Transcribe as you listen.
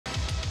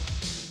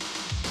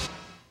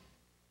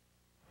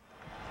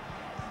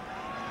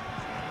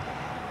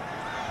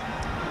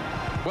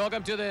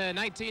Welcome to the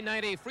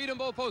 1990 Freedom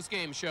Bowl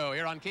postgame show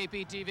here on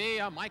KPTV.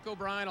 I'm Mike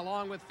O'Brien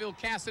along with Phil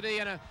Cassidy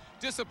and a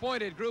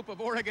disappointed group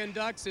of Oregon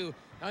Ducks who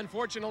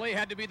unfortunately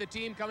had to be the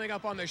team coming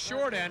up on the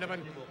short end of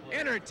an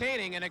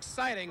entertaining and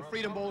exciting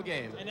Freedom Bowl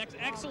game. An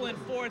excellent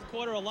fourth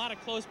quarter, a lot of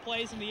close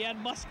plays in the end.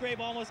 Musgrave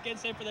almost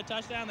gets in for the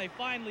touchdown. They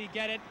finally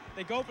get it.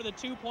 They go for the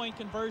two-point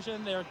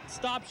conversion. They're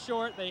stopped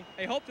short. They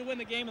hope to win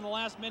the game in the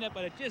last minute,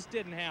 but it just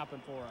didn't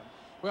happen for them.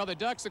 Well, the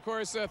Ducks, of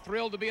course,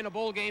 thrilled to be in a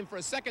bowl game for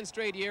a second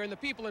straight year, and the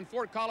people in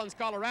Fort Collins,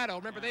 Colorado,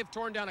 remember, they've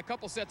torn down a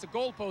couple sets of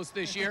goalposts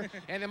this year,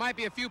 and there might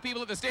be a few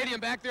people at the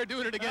stadium back there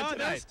doing it again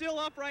tonight. They're still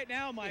up right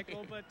now,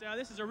 Michael, but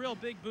this is a real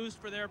big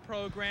boost for their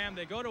program.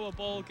 They go to a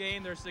bowl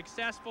game, they're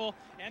successful,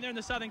 and they're in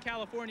the Southern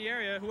California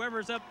area.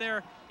 Whoever's up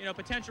there,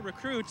 potential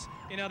recruits,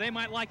 they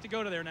might like to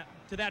go to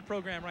that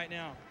program right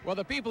now. Well,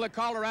 the people at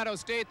Colorado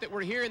State that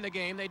were here in the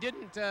game, they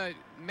didn't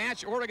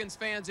match Oregon's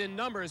fans in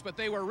numbers, but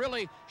they were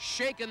really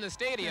shaking the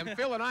stadium.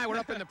 Phil and I were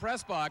up in the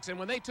press box, and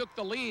when they took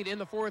the lead in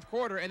the fourth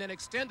quarter and then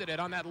extended it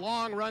on that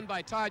long run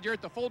by Todd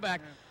Yurt, the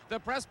fullback, the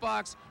press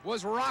box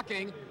was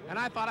rocking, and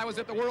I thought I was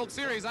at the World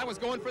Series. I was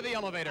going for the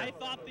elevator. I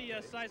thought the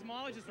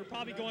seismologists were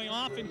probably going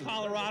off in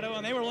Colorado,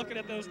 and they were looking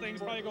at those things,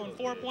 probably going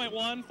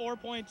 4.1,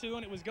 4.2,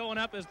 and it was going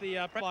up as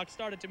the press box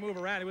started to move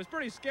around. It was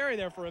pretty scary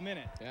there for a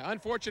minute. Yeah,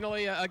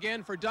 unfortunately,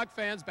 again, for Duck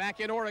fans back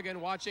in Oregon,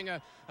 watching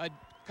a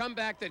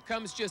comeback that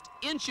comes just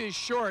inches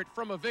short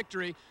from a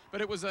victory, but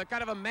it was a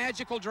kind of a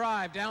magical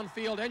drive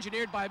downfield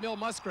engineered by Bill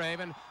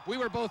Musgrave, and we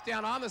were both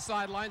down on the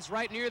sidelines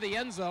right near the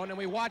end zone, and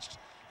we watched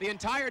the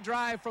entire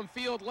drive from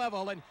field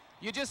level, and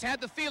you just had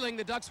the feeling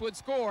the Ducks would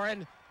score,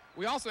 and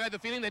we also had the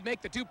feeling they'd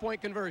make the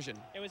two-point conversion.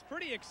 It was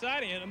pretty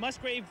exciting, and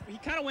Musgrave, he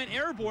kind of went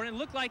airborne. It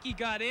looked like he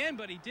got in,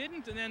 but he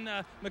didn't, and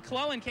then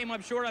McClellan came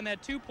up short on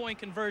that two-point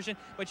conversion.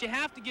 But you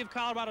have to give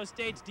Colorado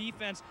State's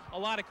defense a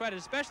lot of credit,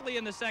 especially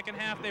in the second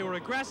half. They were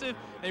aggressive.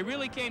 They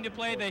really came to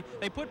play.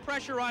 They put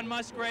pressure on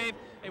Musgrave.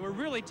 They were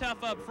really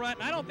tough up front,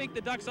 and I don't think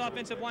the Ducks'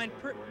 offensive line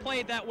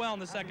played that well in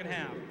the second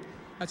half.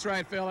 That's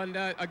right, Phil. And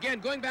again,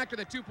 going back to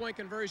the two-point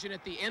conversion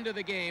at the end of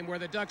the game where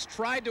the Ducks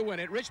tried to win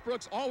it, Rich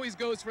Brooks always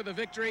goes for the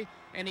victory,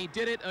 and he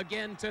did it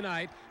again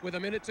tonight with a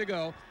minute to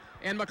go.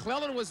 And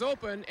McClellan was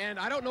open, and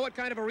I don't know what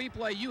kind of a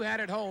replay you had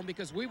at home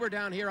because we were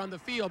down here on the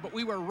field, but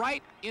we were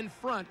right in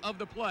front of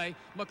the play.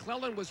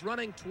 McClellan was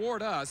running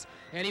toward us,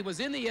 and he was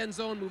in the end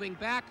zone moving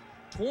back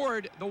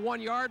toward the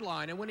 1-yard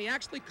line, and when he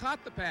actually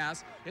caught the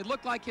pass, it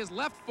looked like his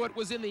left foot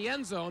was in the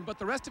end zone, but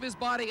the rest of his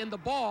body and the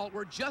ball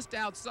were just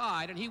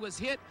outside, and he was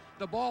hit.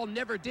 The ball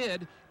never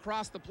did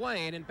cross the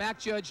plane, and back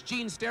judge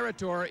Gene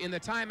Steratore in the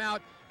timeout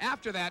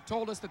after that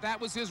told us that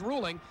that was his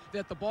ruling,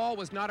 that the ball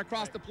was not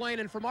across the plane,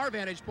 and from our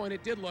vantage point,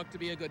 it did look to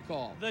be a good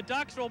call. The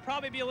Ducks will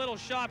probably be a little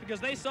shocked because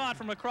they saw it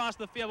from across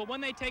the field, but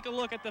when they take a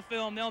look at the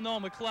film, they'll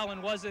know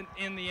McClellan wasn't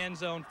in the end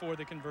zone for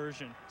the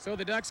conversion. So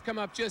the Ducks come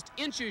up just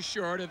inches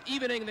short of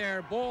evening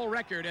their bowl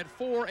record at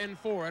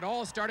 4-4. It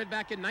all started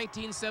back in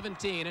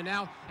 1917, and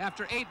now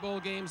after 8 bowl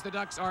games, the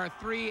Ducks are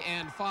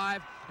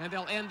 3-5, and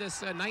they'll end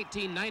this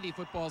 1990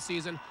 football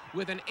season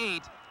with an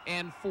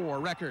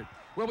 8-4 record.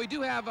 Well, we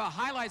do have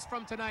highlights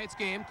from tonight's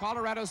game.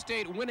 Colorado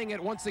State winning it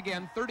once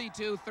again,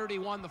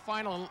 32-31 the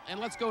final.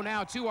 And let's go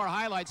now to our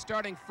highlights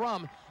starting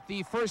from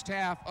the first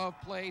half of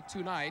play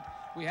tonight.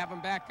 We have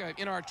them back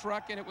in our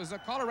truck, and it was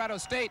Colorado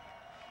State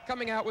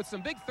coming out with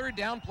some big third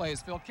down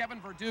plays, Phil. Kevin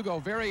Verdugo,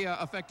 very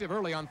effective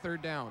early on third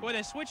down. Boy,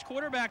 they switched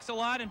quarterbacks a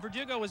lot, and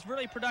Verdugo was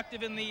really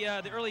productive in the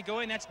early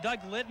going. That's Doug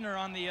Linder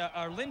on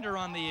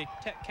the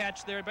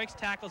catch there. Breaks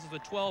tackles as a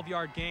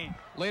 12-yard gain.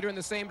 Later in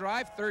the same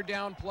drive, third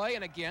down play,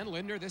 and again,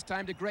 Linder, this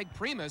time to Greg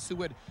Primus, who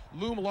would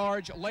loom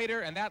large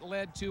later, and that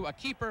led to a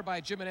keeper by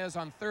Jimenez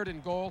on 3rd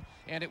and goal,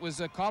 and it was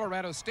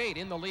Colorado State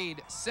in the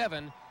lead,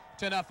 7-0.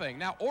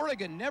 Now,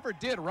 Oregon never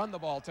did run the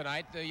ball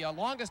tonight. The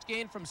longest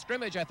gain from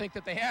scrimmage, I think,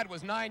 that they had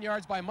was 9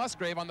 yards by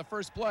Musgrave on the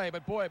first play,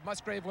 but boy,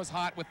 Musgrave was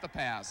hot with the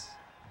pass.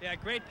 Yeah,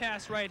 great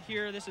pass right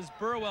here. This is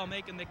Burwell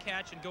making the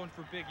catch and going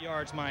for big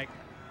yards, Mike.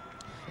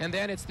 And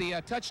then it's the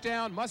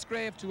touchdown,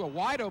 Musgrave to a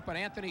wide-open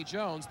Anthony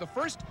Jones. The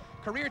first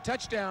career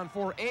touchdown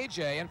for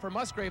A.J., and for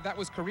Musgrave, that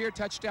was career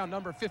touchdown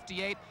number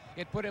 58.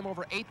 It put him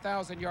over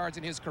 8,000 yards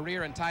in his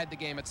career and tied the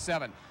game at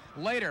 7.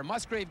 Later,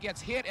 Musgrave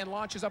gets hit and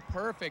launches a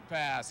perfect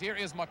pass. Here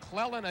is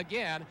McClellan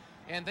again,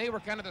 and they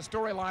were kind of the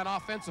storyline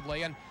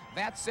offensively, and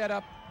that set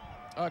up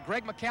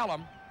Greg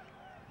McCallum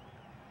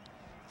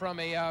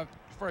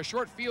for a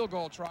short field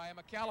goal try.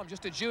 McCallum,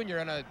 just a junior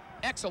and an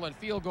excellent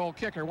field goal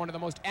kicker, one of the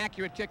most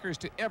accurate kickers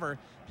to ever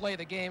play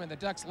the game, and the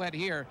Ducks led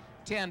here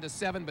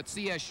 10-7, but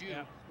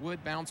CSU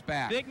would bounce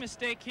back. Big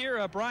mistake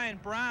here, Brian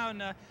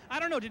Brown. I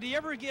don't know, did he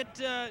ever get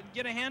a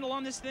handle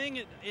on this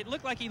thing? It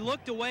looked like he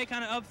looked away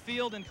kind of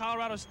upfield, and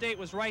Colorado State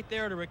was right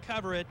there to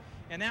recover it,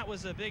 and that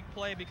was a big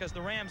play because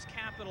the Rams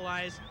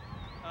capitalized.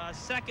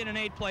 2nd and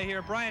 8 play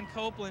here. Brian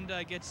Copeland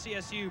gets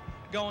CSU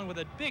going with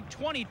a big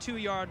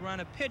 22-yard run,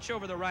 a pitch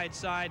over the right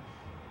side.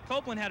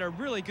 Copeland had a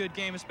really good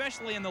game,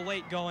 especially in the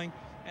late going.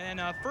 And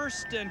then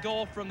 1st and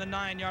goal from the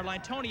 9-yard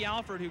line. Tony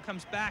Alford, who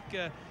comes back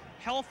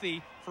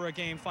healthy, for a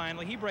game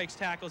finally. He breaks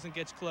tackles and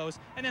gets close.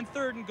 And then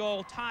 3rd and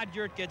goal, Todd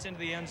Yurt gets into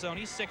the end zone.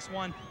 He's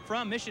 6'1",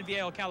 from Mission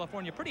Viejo,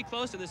 California, pretty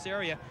close to this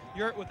area.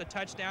 Yurt with a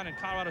touchdown, and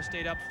Colorado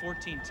State up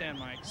 14-10,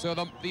 Mike. So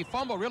the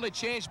fumble really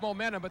changed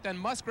momentum, but then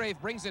Musgrave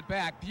brings it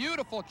back.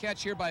 Beautiful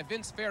catch here by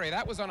Vince Ferry.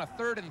 That was on a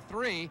 3rd and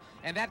 3,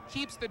 and that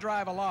keeps the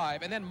drive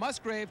alive. And then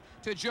Musgrave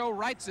to Joe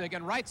Reitzig,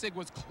 and Reitzig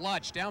was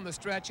clutch down the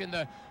stretch in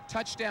the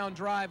touchdown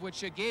drive,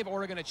 which gave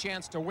Oregon a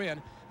chance to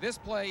win. This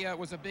play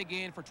was a big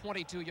gain for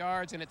 22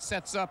 yards, and it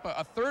sets up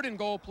a 3rd and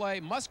goal play.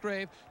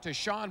 Musgrave to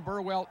Sean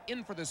Burwell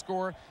in for the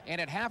score,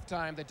 and at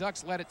halftime, the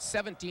Ducks led it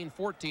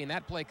 17-14.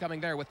 That play coming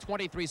there with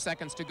 23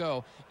 seconds to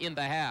go in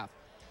the half.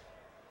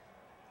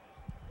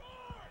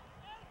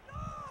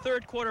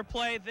 3rd quarter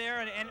play there,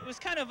 and it was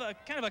kind of a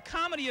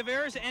comedy of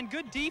errors and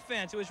good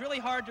defense. It was really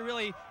hard to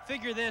really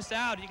figure this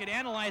out. You could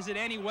analyze it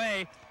any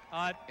way.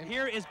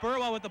 Here is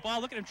Burwell with the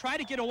ball. Look at him try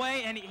to get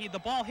away, and the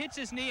ball hits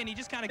his knee, and he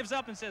just kind of gives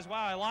up and says,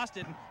 wow, I lost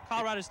it. And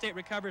Colorado State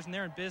recovers, and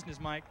they're in business,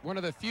 Mike. One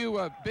of the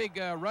few big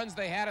runs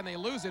they had, and they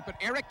lose it. But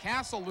Eric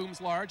Castle looms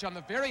large on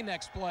the very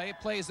next play.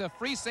 Plays a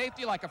free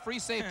safety like a free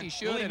safety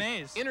should,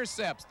 and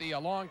intercepts the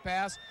long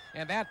pass,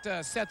 and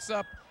that sets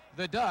up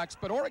the Ducks.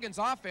 But Oregon's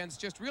offense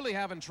just really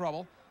having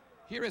trouble.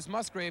 Here is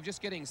Musgrave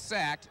just getting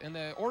sacked, and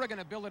the Oregon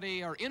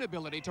ability or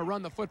inability to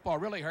run the football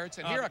really hurts.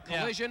 And here a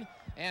collision,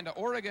 and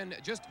Oregon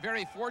just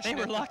very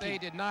fortunate that they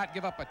did not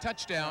give up a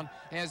touchdown,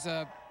 as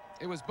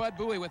it was Bud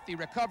Bowie with the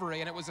recovery,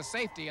 and it was a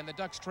safety, and the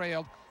Ducks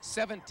trailed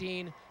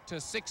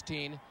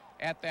 17-16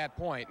 at that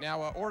point.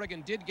 Now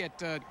Oregon did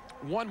get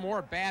one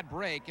more bad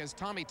break, as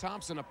Tommy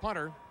Thompson, a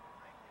punter,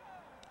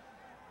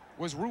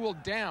 was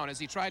ruled down as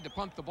he tried to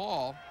punt the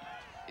ball.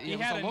 He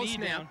had a knee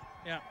down.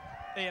 Yeah.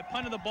 They had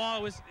punted the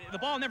ball. The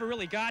ball never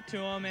really got to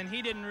him, and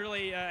he didn't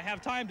really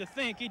have time to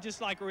think. He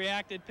just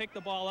reacted, picked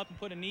the ball up, and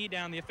put a knee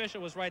down. The official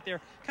was right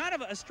there. Kind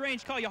of a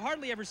strange call. You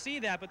hardly ever see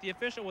that, but the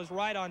official was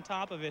right on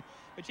top of it.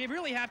 But you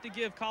really have to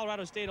give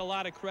Colorado State a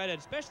lot of credit,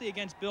 especially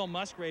against Bill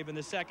Musgrave in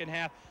the second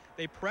half.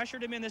 They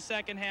pressured him in the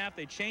second half.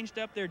 They changed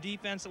up their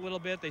defense a little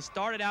bit. They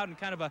started out in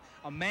kind of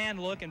a man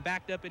look and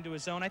backed up into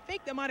his zone. I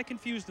think that might have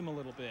confused them a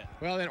little bit.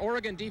 Well, then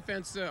Oregon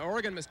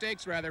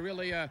mistakes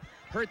really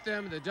hurt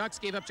them. The Ducks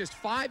gave up just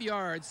 5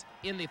 yards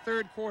in the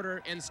 3rd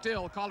quarter, and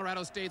still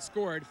Colorado State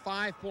scored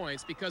 5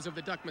 points because of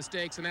the Duck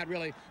mistakes, and that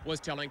really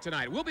was telling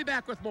tonight. We'll be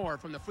back with more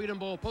from the Freedom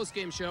Bowl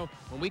postgame show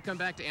when we come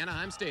back to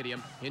Anaheim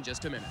Stadium in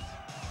just a minute.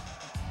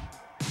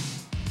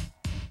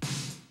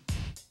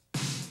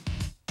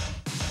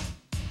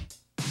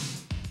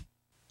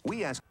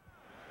 We ask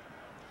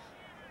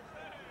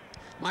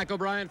Mike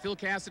O'Brien, Phil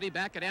Cassidy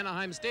back at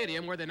Anaheim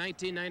Stadium, where the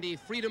 1990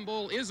 Freedom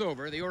Bowl is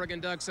over. The Oregon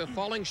Ducks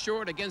falling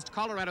short against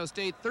Colorado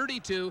State,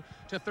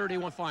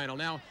 32-31 final.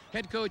 Now,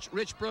 head coach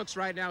Rich Brooks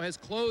right now has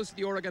closed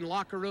the Oregon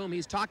locker room.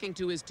 He's talking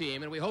to his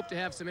team, and we hope to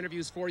have some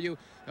interviews for you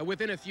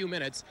within a few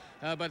minutes.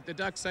 But the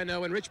Ducks, I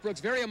know, and Rich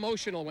Brooks very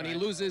emotional when he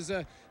loses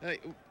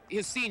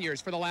his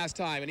seniors for the last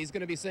time, and he's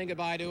going to be saying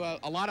goodbye to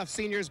a lot of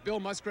seniors, Bill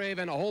Musgrave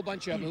and a whole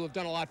bunch of them who have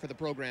done a lot for the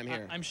program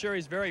here. I'm sure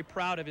he's very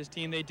proud of his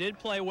team. They did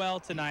play well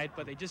tonight,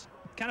 but they just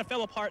kind of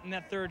fell apart in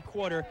that 3rd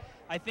quarter.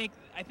 I think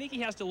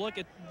he has to look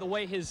at the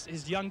way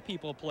his young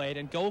people played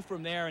and go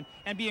from there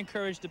and be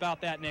encouraged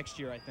about that next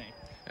year, I think.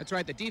 That's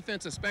right. The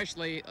defense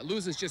especially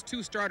loses just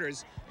 2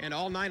 starters, and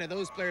all 9 of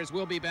those players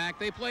will be back.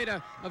 They played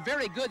a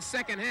very good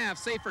second half,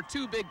 save for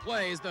 2 big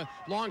plays, the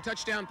long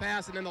touchdown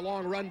pass and then the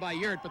long run by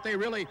Yurt, but they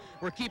really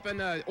were keeping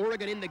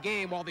Oregon in the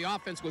game while the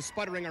offense was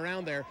sputtering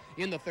around there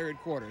in the 3rd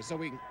quarter.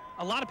 So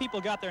a lot of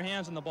people got their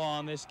hands on the ball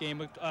in this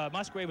game.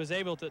 Musgrave was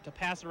able to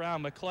pass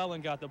around.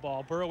 McClellan got the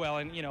ball. Burwell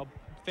and,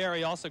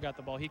 Ferry also got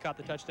the ball. He caught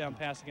the touchdown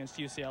pass against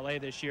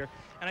UCLA this year.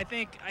 And I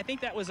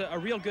think that was a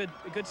real good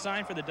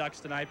sign for the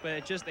Ducks tonight,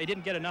 but they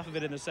didn't get enough of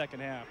it in the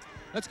second half.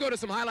 Let's go to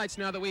some highlights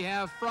now that we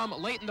have from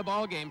late in the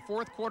ball game.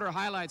 4th quarter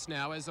highlights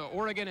now as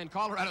Oregon and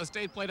Colorado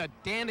State played a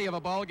dandy of a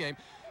ball game.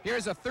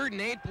 Here's a 3rd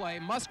and 8 play.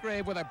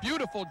 Musgrave with a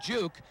beautiful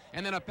juke,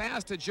 and then a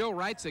pass to Joe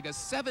Reitzig, a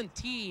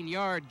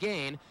 17-yard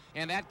gain,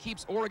 and that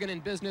keeps Oregon in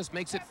business,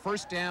 makes it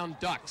 1st down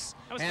Ducks.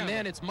 And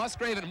then it's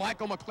Musgrave and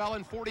Michael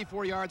McClellan,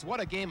 44 yards.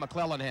 What a game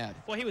McClellan had.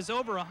 Well, he was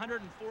over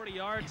 140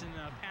 yards in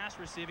pass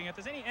receiving. If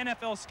there's any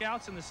NFL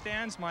scouts in the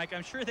stands, Mike,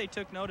 I'm sure they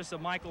took notice of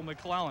Michael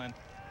McClellan.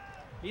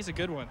 He's a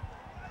good one.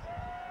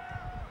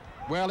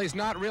 Well, he's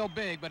not real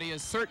big, but he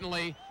is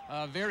certainly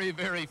very,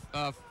 very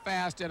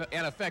fast and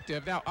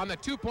effective. Now, on the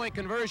 2-point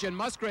conversion,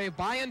 Musgrave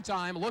buying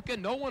time,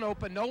 looking, no one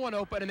open,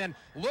 and then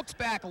looks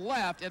back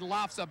left and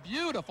lofts a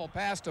beautiful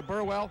pass to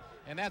Burwell,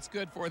 and that's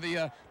good for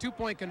the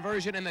 2-point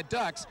conversion, and the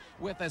Ducks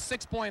with a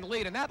 6-point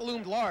lead, and that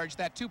loomed large.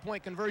 That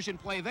 2-point conversion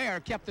play there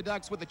kept the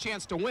Ducks with a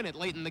chance to win it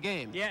late in the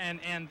game. Yeah,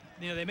 and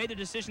they made the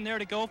decision there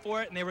to go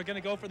for it, and they were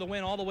going to go for the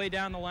win all the way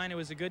down the line. It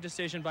was a good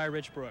decision by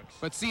Rich Brooks.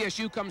 But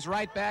CSU comes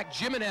right back.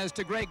 Jimenez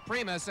to Greg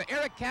Primus.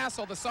 Eric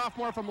Castle, the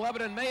sophomore from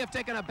Lebanon, may have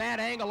taken a bad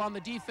angle on the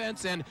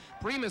defense, and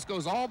Primus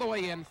goes all the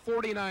way in,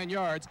 49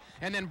 yards.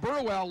 And then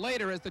Burwell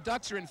later, as the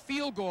Ducks are in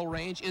field goal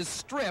range, is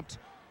stripped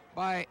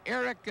by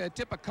Eric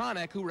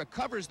Tipakonik, who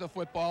recovers the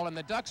football, and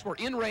the Ducks were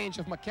in range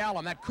of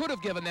McCallum. That could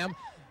have given them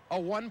a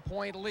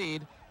 1-point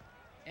lead.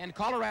 And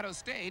Colorado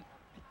State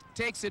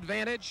takes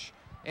advantage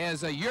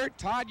as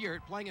Todd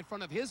Yurt, playing in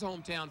front of his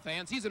hometown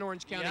fans. He's an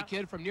Orange County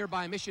kid from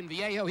nearby Mission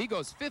Viejo. He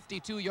goes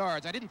 52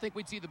 yards. I didn't think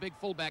we'd see the big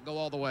fullback go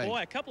all the way.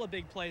 Boy, a couple of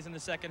big plays in the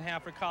second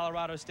half for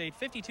Colorado State.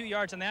 52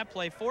 yards on that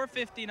play,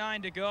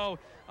 4:59 to go.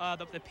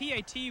 The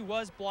PAT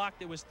was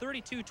blocked. It was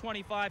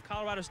 32-25,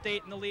 Colorado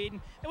State in the lead.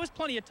 And there was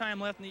plenty of time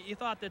left, and you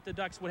thought that the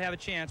Ducks would have a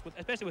chance,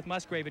 especially with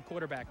Musgrave at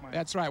quarterback, Mike.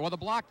 That's right. Well, the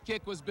blocked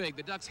kick was big.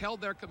 The Ducks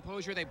held their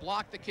composure. They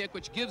blocked the kick,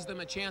 which gives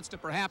them a chance to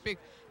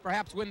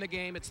perhaps win the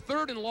game. It's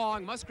 3rd and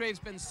long. Musgrave's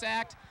been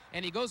sacked,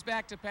 and he goes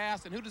back to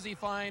pass, and who does he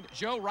find?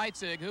 Joe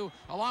Reitzig, who,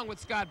 along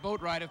with Scott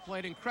Boatwright, have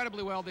played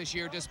incredibly well this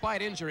year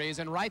despite injuries,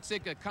 and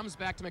Reitzig comes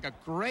back to make a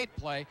great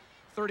play,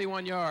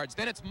 31 yards.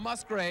 Then it's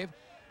Musgrave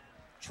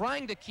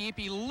trying to keep.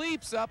 He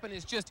leaps up and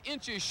is just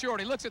inches short.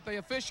 He looks at the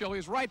official,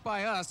 who's right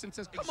by us, and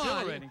says, come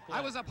on,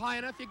 I was up high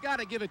enough, you got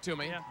to give it to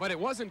me. But it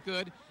wasn't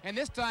good, and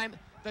this time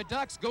the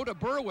Ducks go to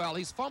Burwell.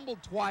 He's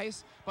fumbled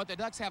twice, but the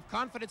Ducks have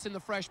confidence in the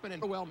freshman,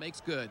 and Burwell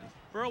makes good.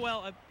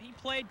 Burwell, he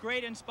played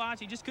great in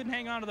spots. He just couldn't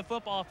hang on to the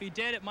football. If he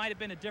did, it might have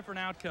been a different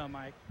outcome,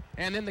 Mike.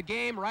 And then the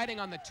game, riding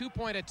on the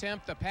 2-point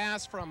attempt, the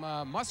pass from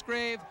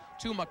Musgrave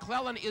to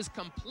McClellan is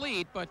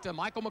complete, but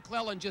Michael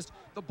McClellan,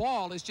 the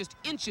ball is just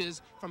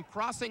inches from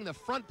crossing the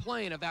front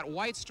plane of that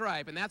white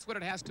stripe, and that's what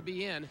it has to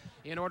be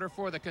in order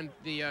for the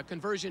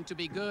conversion to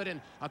be good, and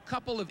a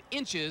couple of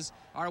inches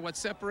are what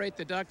separate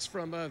the Ducks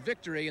from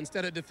victory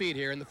instead of defeat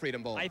here in the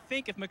Freedom Bowl. I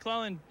think if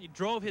McClellan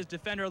drove his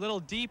defender a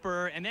little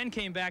deeper and then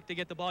came back to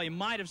get the ball, he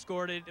might have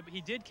scored it.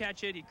 He did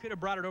catch it. He could have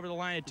brought it over the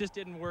line. It just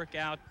didn't work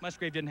out.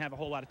 Musgrave didn't have a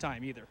whole lot of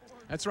time either.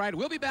 That's right.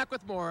 We'll be back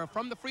with more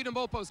from the Freedom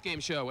Bowl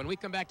postgame show when we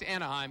come back to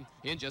Anaheim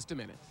in just a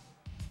minute.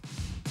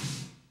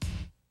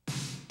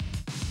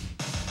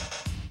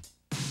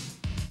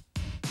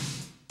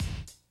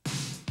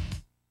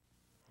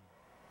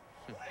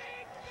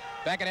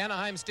 Back at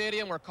Anaheim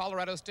Stadium, where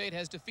Colorado State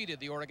has defeated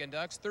the Oregon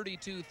Ducks,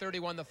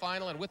 32-31 the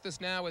final. And with us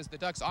now is the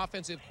Ducks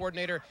offensive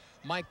coordinator,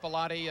 Mike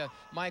Bellotti.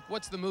 Mike,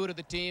 what's the mood of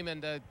the team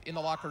and in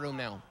the locker room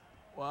now?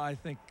 Well, I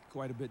think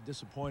quite a bit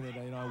disappointed.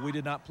 We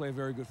did not play a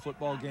very good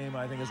football game,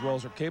 I think, as well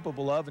as they're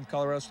capable of, and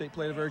Colorado State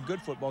played a very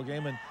good football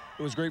game, and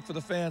it was great for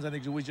the fans. I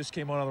think we just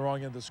came on the wrong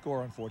end of the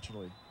score,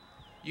 unfortunately.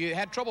 You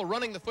had trouble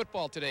running the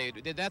football today.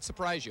 Did that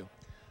surprise you?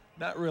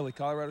 Not really.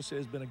 Colorado State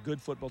has been a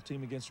good football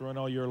team against the run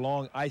all year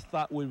long. I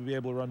thought we would be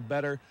able to run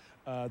better.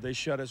 They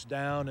shut us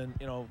down,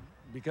 and,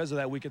 because of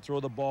that, we could throw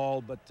the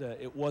ball, but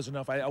it wasn't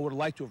enough. I would have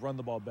liked to have run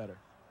the ball better.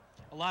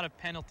 A lot of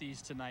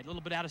penalties tonight. A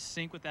little bit out of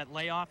sync with that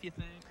layoff, you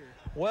think?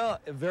 Or? Well,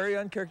 very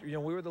uncharacteristic.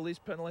 We were the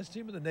least penalized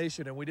team in the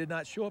nation, and we did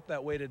not show up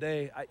that way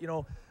today.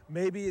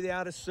 Maybe the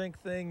out of sync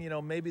thing.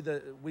 Maybe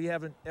we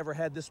haven't ever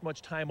had this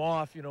much time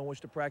off. In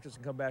which to practice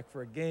and come back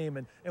for a game,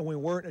 and we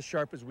weren't as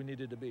sharp as we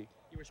needed to be.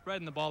 You were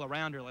spreading the ball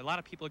around early. A lot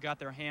of people got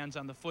their hands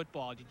on the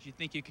football. Did you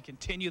think you could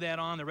continue that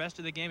on the rest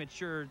of the game? It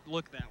sure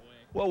looked that way.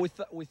 Well,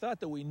 we thought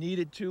that we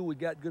needed to. We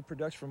got good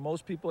production from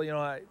most people.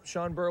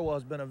 Sean Burwell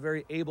has been a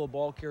very able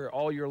ball carrier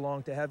all year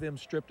long. To have him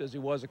stripped as he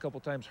was a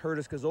couple times hurt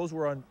us, because those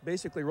were on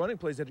basically running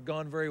plays that had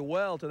gone very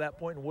well to that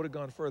point and would have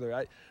gone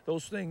further.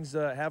 Those things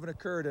haven't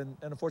occurred, and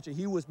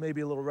unfortunately he was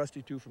maybe a little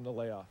rusty too from the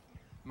layoff.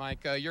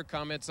 Mike, your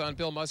comments on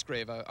Bill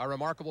Musgrave, a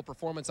remarkable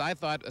performance, I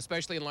thought,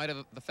 especially in light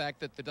of the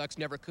fact that the Ducks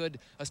never could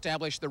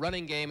establish the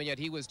running game, and yet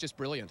he was just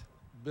brilliant.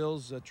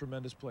 Bill's a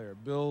tremendous player.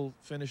 Bill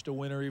finished a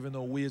winner, even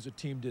though we as a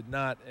team did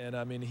not. And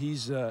I mean,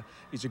 he's a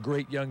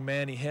great young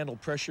man. He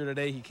handled pressure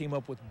today. He came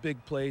up with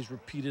big plays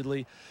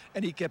repeatedly,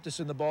 and he kept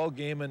us in the ball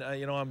game. And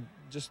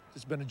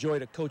it's been a joy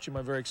to coach him.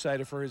 I'm very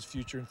excited for his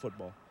future in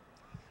football.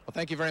 Well,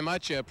 thank you very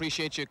much.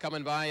 Appreciate you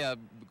coming by.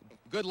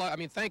 Good luck.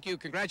 Thank you.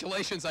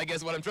 Congratulations, I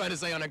guess what I'm trying to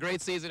say, on a great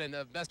season,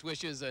 and best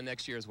wishes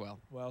next year as well.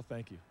 Well,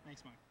 thank you.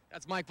 Thanks, Mike.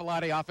 That's Mike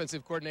Bellotti,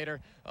 offensive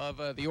coordinator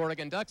of the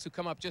Oregon Ducks, who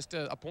come up just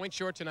a point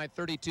short tonight,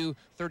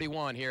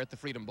 32-31 here at the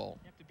Freedom Bowl.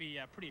 You have to be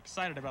pretty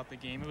excited about the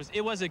game.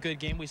 It was a good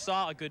game. We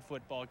saw a good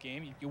football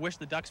game. You wish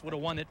the Ducks would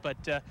have won it, but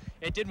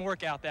it didn't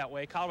work out that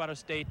way. Colorado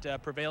State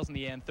prevails in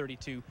the end,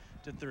 32-31.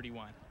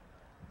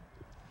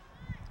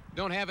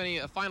 Don't have any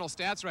final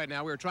stats right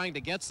now. We were trying to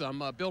get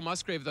some. Bill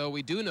Musgrave, though,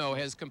 we do know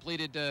has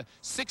completed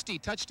 60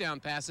 touchdown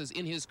passes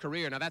in his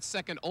career. Now, that's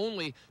second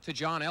only to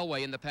John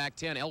Elway in the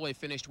Pac-10. Elway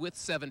finished with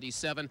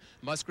 77.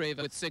 Musgrave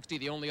with 60,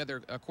 the only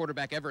other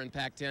quarterback ever in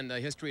Pac-10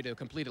 history to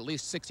complete at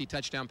least 60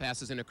 touchdown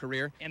passes in a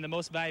career. And the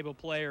most valuable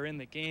player in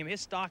the game.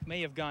 His stock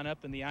may have gone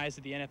up in the eyes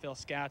of the NFL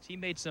scouts. He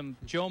made some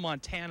Joe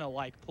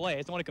Montana-like plays.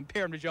 I don't want to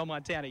compare him to Joe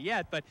Montana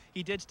yet, but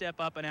he did step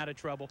up and out of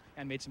trouble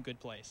and made some good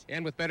plays.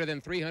 And with better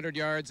than 300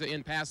 yards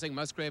in passing,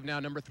 Musgrave now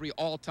number 3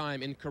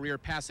 all-time in career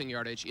passing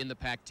yardage in the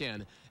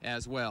Pac-10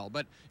 as well.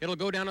 But it'll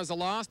go down as a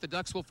loss. The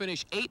Ducks will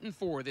finish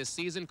 8-4 this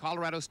season.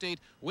 Colorado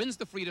State wins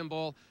the Freedom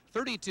Bowl,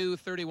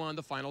 32-31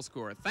 the final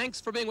score. Thanks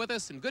for being with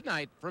us, and good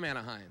night from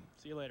Anaheim.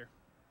 See you later.